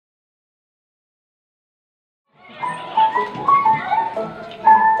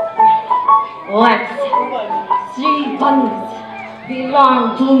Once, 3 bunnies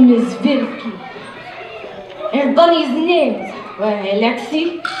belonged to Miss Vilky. Her bunnies' names were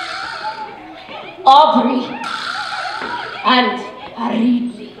Alexi, Aubrey, and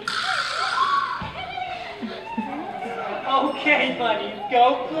Ridley. Okay, bunnies, go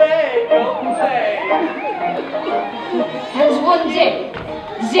play, go play. And one day,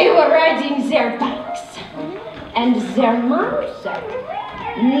 they were riding their bikes, and their mom said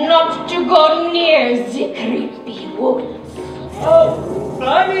not to go near the creepy woods. Oh,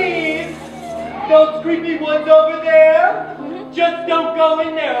 bunnies! Those creepy woods over there? Just don't go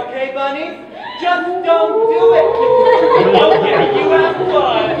in there, okay, bunnies? Just don't do it. Okay, you have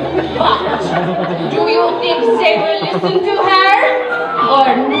fun. But do you think they will listen to her or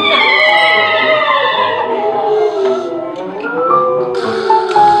not?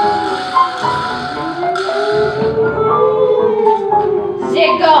 They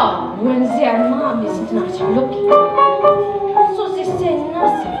go when their mom is not looking, so they say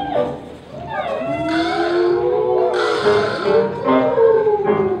nothing.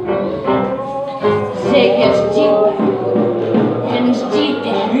 They get deeper and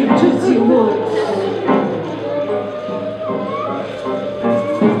deeper into the woods.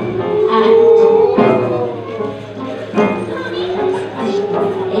 And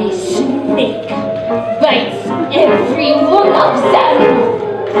a snake bites every one of them.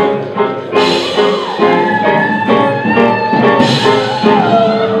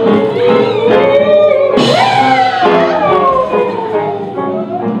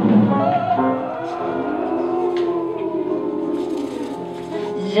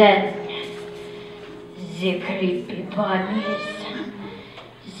 Then, the creepy bunnies,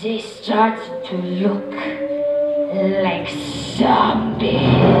 they start to look like zombies.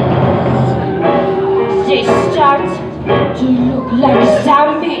 They start to look like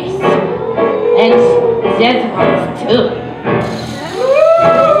zombies, and that ones too.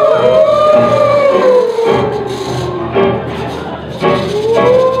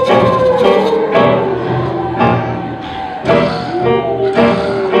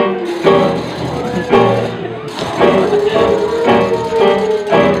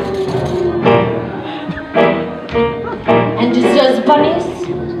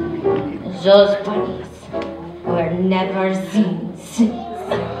 Those bunnies were never seen since.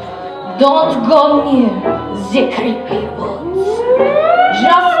 Don't go near the creepy woods.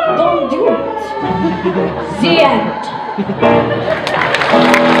 Just don't do it. The end.